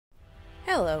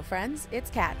Hello friends, it's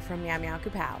Kat from Meow Meow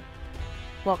Kapow.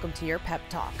 Welcome to your pep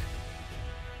talk.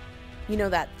 You know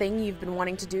that thing you've been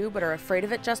wanting to do but are afraid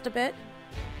of it just a bit?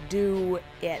 Do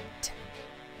it.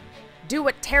 Do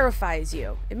what terrifies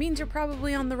you. It means you're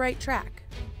probably on the right track.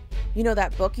 You know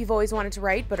that book you've always wanted to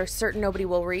write but are certain nobody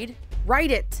will read?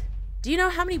 Write it! Do you know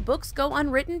how many books go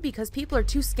unwritten because people are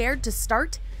too scared to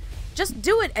start? Just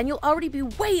do it and you'll already be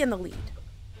way in the lead.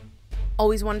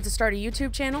 Always wanted to start a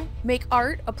YouTube channel? Make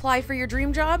art? Apply for your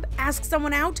dream job? Ask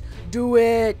someone out? Do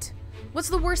it! What's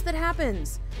the worst that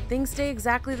happens? Things stay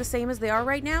exactly the same as they are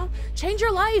right now? Change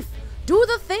your life! Do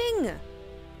the thing!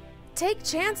 Take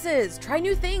chances, try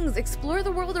new things, explore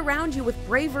the world around you with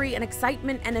bravery and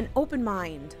excitement and an open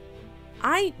mind.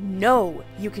 I know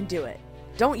you can do it.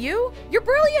 Don't you? You're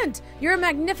brilliant! You're a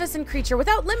magnificent creature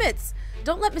without limits!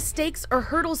 Don't let mistakes or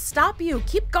hurdles stop you.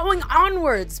 Keep going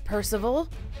onwards, Percival.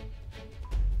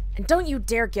 And don't you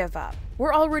dare give up.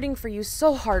 We're all rooting for you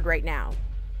so hard right now.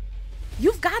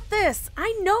 You've got this!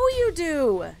 I know you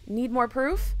do! Need more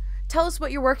proof? Tell us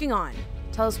what you're working on.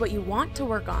 Tell us what you want to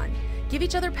work on. Give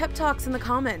each other pep talks in the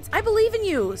comments. I believe in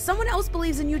you! Someone else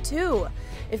believes in you too!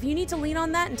 If you need to lean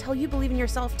on that until you believe in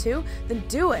yourself too, then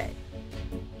do it.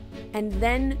 And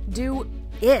then do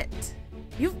it.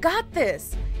 You've got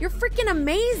this! You're freaking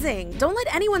amazing! Don't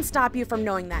let anyone stop you from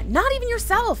knowing that. Not even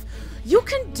yourself! You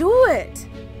can do it!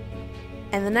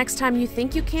 And the next time you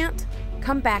think you can't,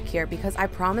 come back here because I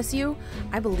promise you,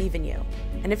 I believe in you.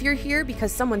 And if you're here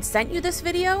because someone sent you this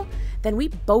video, then we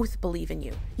both believe in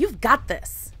you. You've got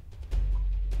this.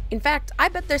 In fact, I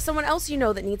bet there's someone else you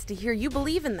know that needs to hear you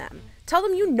believe in them. Tell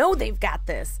them you know they've got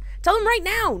this. Tell them right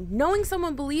now, knowing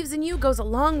someone believes in you goes a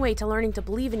long way to learning to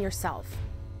believe in yourself.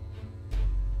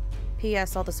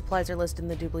 P.S. All the supplies are listed in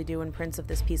the doobly-doo and prints of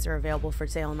this piece are available for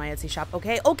sale in my Etsy shop.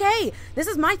 Okay, this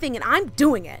is my thing and I'm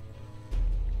doing it.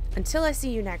 Until I see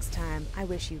you next time, I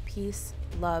wish you peace,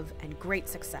 love, and great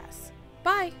success.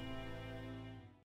 Bye!